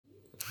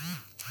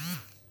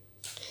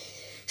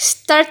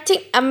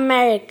Starting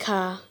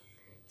America.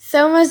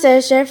 Thomas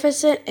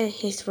Jefferson and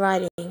His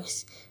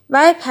Writings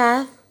by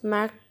Pat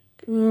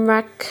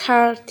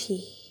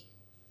McCarthy.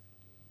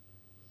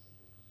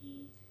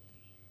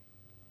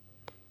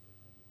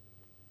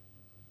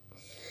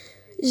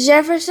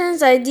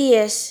 Jefferson's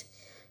ideas.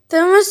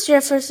 Thomas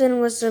Jefferson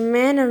was a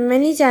man of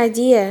many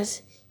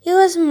ideas. He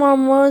was more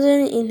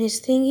modern in his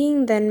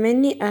thinking than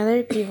many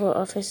other people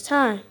of his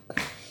time.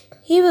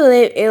 He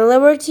believed in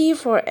liberty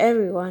for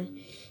everyone.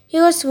 He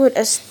was good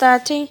at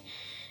stating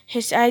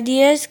his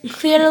ideas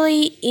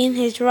clearly in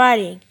his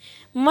writing.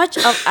 Much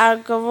of our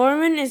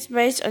government is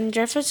based on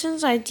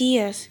Jefferson's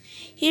ideas.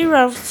 He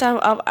wrote some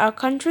of our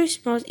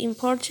country's most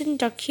important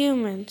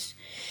documents.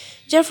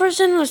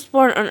 Jefferson was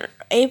born on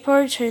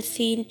April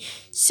 13,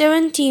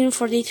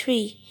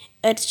 1743,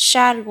 at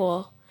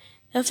Shadwell.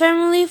 The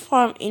family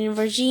farmed in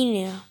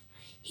Virginia.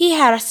 He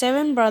had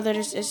 7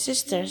 brothers and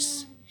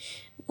sisters.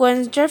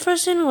 When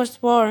Jefferson was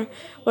born,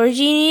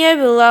 Virginia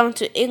belonged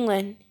to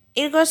England.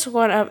 It was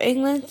one of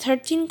England's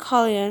 13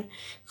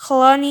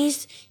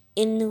 colonies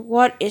in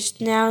what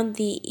is now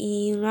the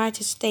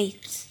United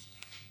States.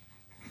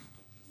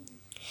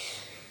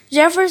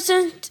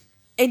 Jefferson's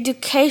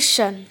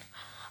education.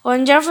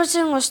 When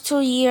Jefferson was 2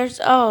 years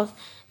old,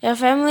 the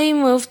family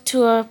moved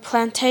to a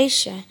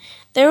plantation.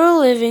 They were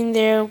living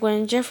there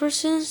when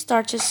Jefferson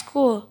started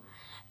school.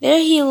 There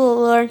he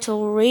learned to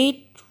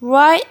read,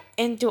 write,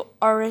 and do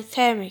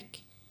arithmetic.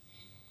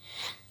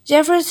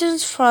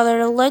 Jefferson's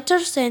father later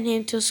sent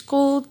him to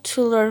school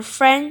to learn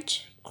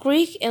French,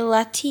 Greek, and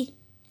Latin.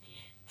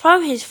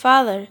 From his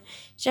father,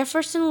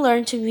 Jefferson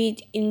learned to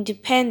be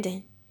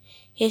independent.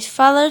 His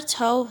father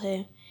told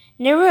him,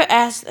 "Never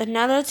ask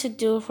another to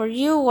do for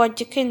you what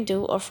you can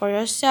do or for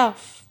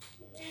yourself."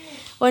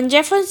 When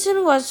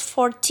Jefferson was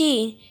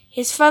 14,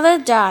 his father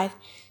died.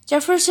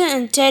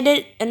 Jefferson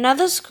attended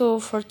another school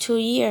for 2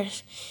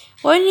 years.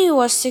 When he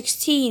was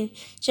 16,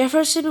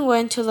 Jefferson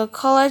went to the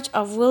College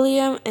of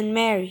William and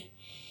Mary.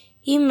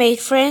 He made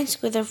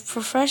friends with a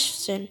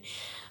professor,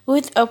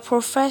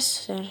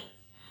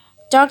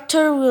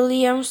 Dr.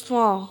 William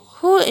Small,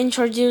 who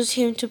introduced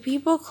him to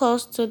people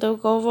close to the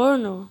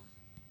governor.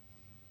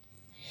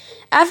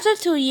 After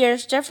 2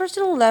 years,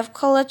 Jefferson left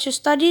college to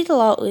study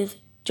law with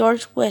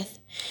George Wythe,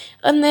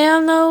 a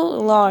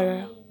well-known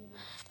lawyer.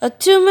 The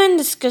two men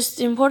discussed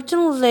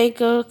important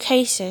legal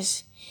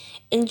cases,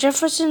 and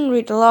Jefferson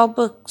read law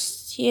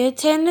books. He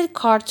attended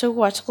court to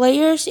watch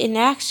lawyers in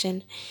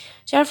action.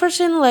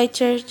 Jefferson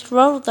later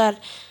wrote that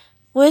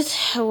Wythe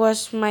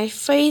was my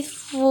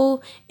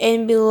faithful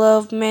and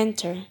beloved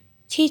mentor,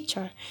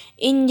 teacher,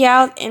 in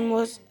youth and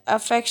most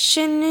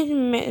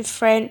affectionate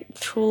friend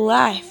through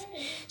life.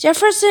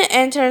 Jefferson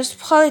enters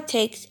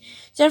politics.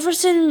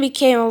 Jefferson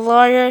became a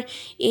lawyer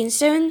in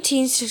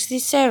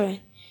 1767.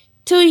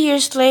 2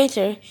 years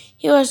later,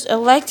 he was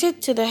elected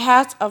to the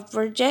House of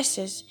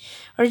Burgesses,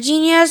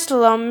 Virginia's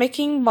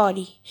lawmaking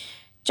body.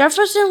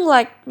 Jefferson,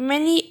 like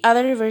many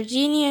other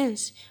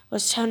Virginians,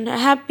 was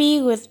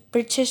unhappy with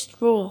British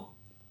rule.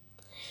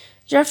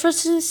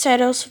 Jefferson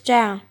settles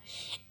down.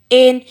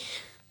 In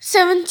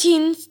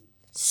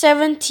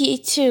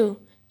 1772,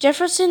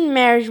 Jefferson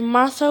married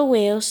Martha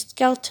Wales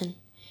Skelton.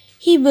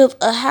 He built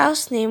a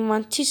house named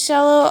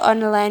Monticello on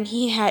the land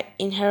he had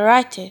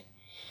inherited.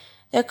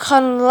 The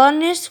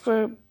colonists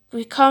were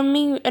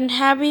becoming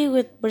unhappy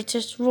with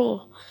British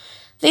rule.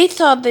 They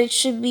thought they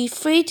should be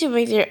free to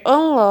make their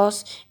own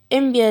laws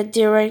and be a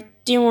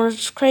direct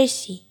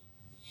democracy.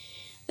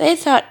 They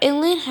thought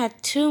England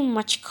had too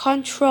much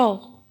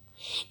control.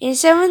 In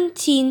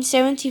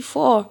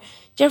 1774,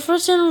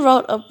 Jefferson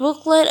wrote a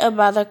booklet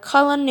about the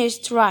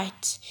colonists'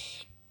 rights.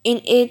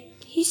 In it,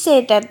 he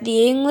said that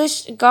the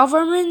English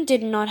government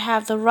did not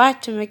have the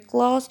right to make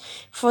laws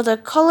for the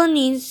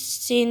colonies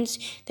since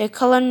the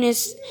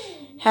colonists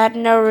had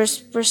no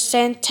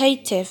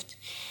representative.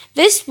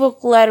 This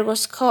booklet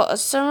was called A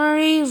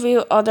Summary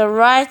View of the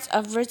Rights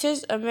of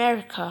British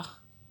America.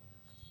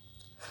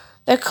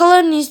 The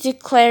colonies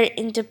declared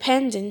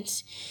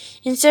independence.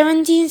 In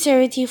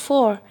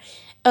 1774,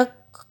 a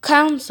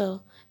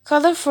council,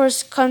 called the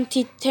First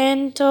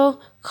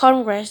Continental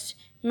Congress,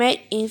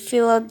 met in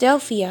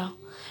Philadelphia.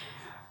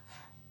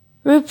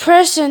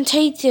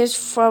 Representatives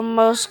from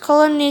most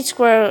colonies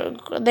were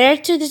there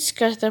to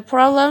discuss the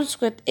problems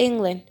with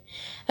England.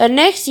 The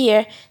next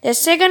year, the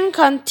Second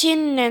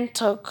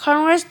Continental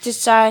Congress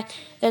decided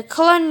the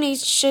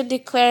colonies should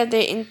declare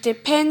their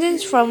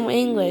independence from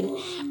England.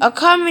 A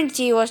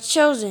committee was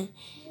chosen.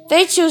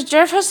 They chose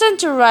Jefferson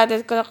to write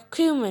the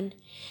document.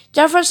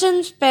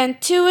 Jefferson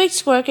spent 2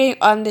 weeks working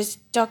on this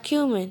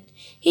document.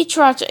 He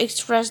tried to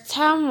express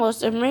how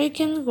most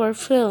Americans were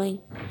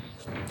feeling.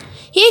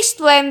 He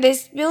explained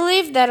this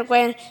belief that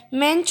when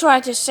men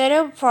tried to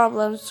settle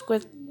problems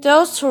with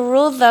those who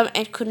ruled them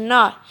and could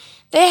not,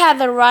 they had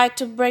the right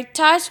to break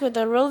ties with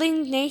the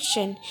ruling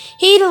nation.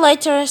 He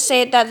later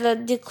said that the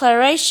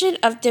Declaration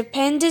of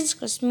Independence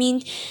was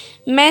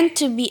meant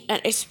to be an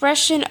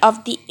expression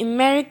of the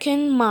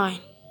American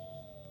mind.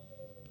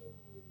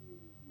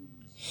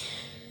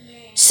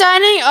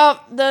 Signing of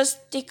the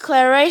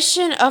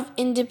Declaration of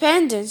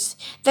Independence.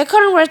 The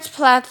Congress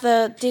passed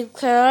the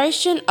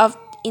Declaration of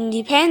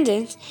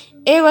Independence.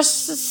 It was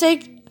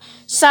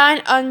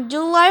signed on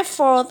July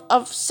 4th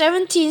of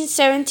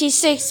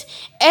 1776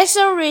 and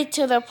so read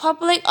to the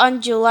public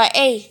on July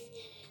 8th.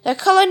 The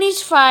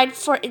colonies fight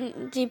for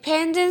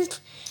independence.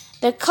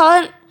 The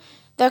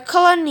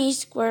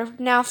colonies were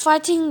now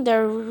fighting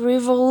the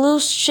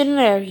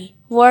Revolutionary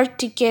War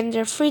to gain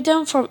their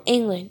freedom from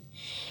England.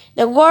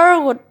 The war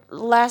would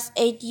last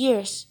 8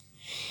 years.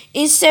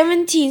 In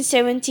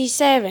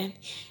 1777,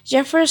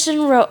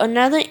 Jefferson wrote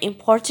another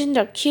important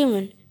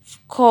document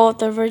called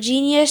the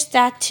Virginia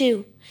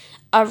Statute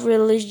of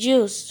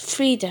Religious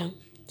Freedom.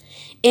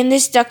 In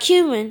this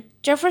document,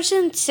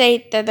 Jefferson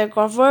said that the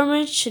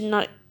government should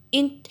not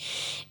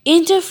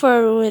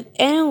interfere with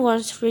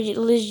anyone's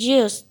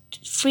religious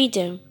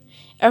freedom.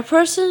 A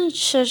person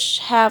should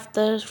have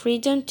the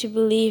freedom to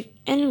believe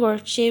and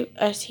worship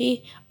as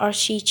he or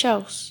she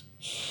chose.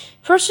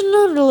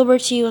 Personal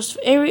liberty was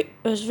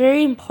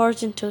very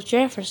important to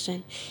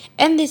Jefferson,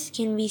 and this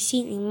can be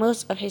seen in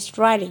most of his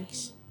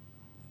writings.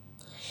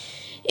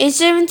 In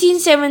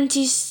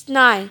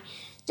 1779,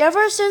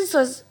 Jefferson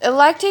was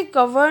elected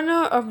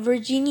governor of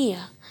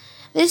Virginia.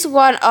 This was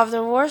one of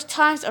the worst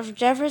times of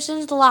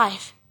Jefferson's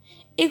life.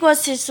 It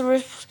was his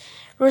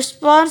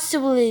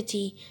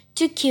responsibility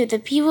to keep the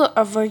people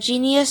of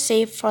Virginia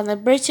safe from the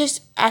British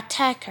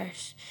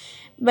attackers.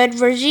 But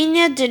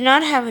Virginia did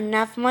not have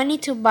enough money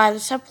to buy the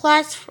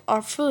supplies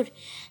or food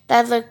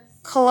that the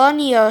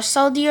colonial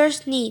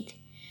soldiers need.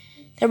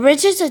 The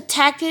British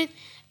attacked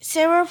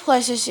several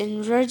places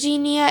in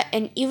Virginia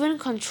and even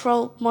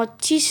controlled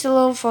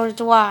Monticello for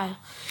a while.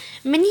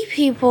 Many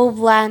people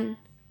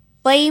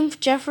blamed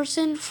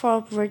Jefferson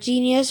for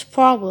Virginia's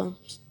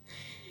problems.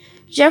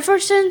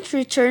 Jefferson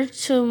returned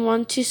to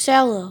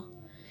Monticello.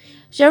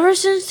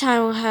 Jefferson's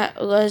time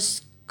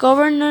as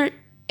governor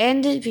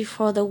ended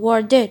before the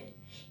war did.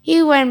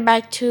 He went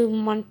back to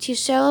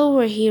Monticello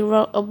where he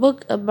wrote a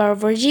book about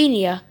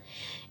Virginia.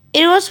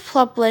 It was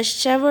published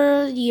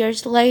several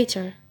years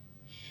later.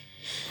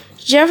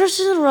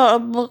 Jefferson wrote a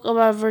book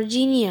about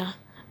Virginia,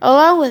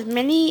 along with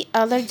many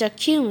other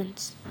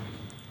documents.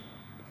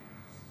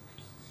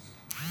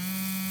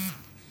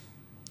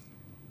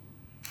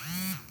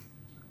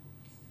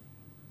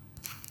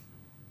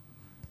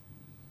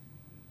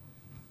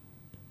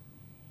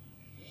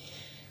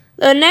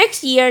 The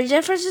next year,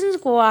 Jefferson's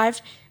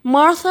wife,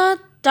 Martha,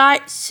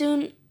 died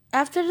soon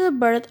after the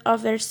birth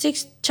of their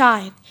sixth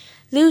child,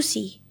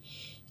 Lucy.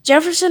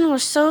 Jefferson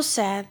was so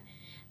sad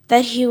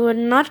that he would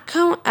not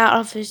come out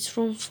of his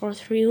room for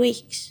 3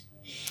 weeks.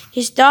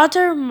 His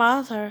daughter,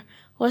 Martha,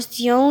 was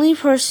the only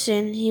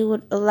person he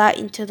would allow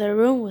into the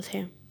room with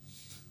him.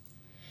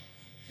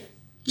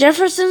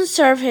 Jefferson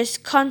served his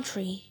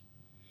country.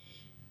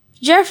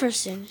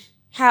 Jefferson,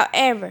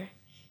 however,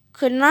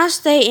 could not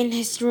stay in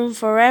his room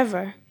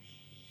forever.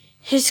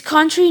 His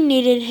country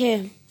needed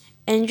him,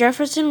 and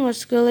Jefferson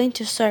was willing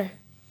to serve.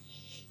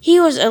 He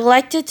was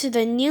elected to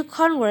the new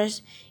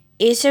Congress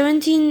in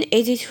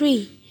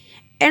 1783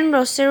 and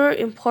wrote several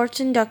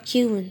important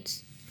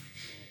documents.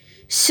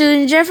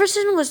 Soon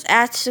Jefferson was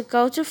asked to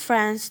go to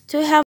France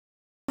to help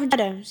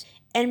Adams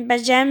and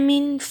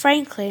Benjamin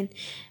Franklin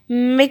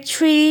make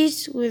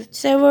treaties with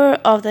several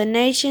of the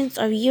nations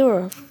of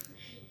Europe.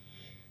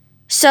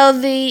 So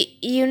the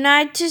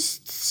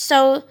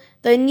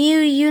new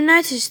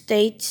United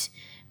States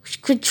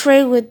could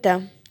trade with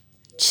them.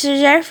 So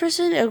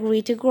Jefferson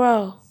agreed to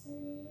go.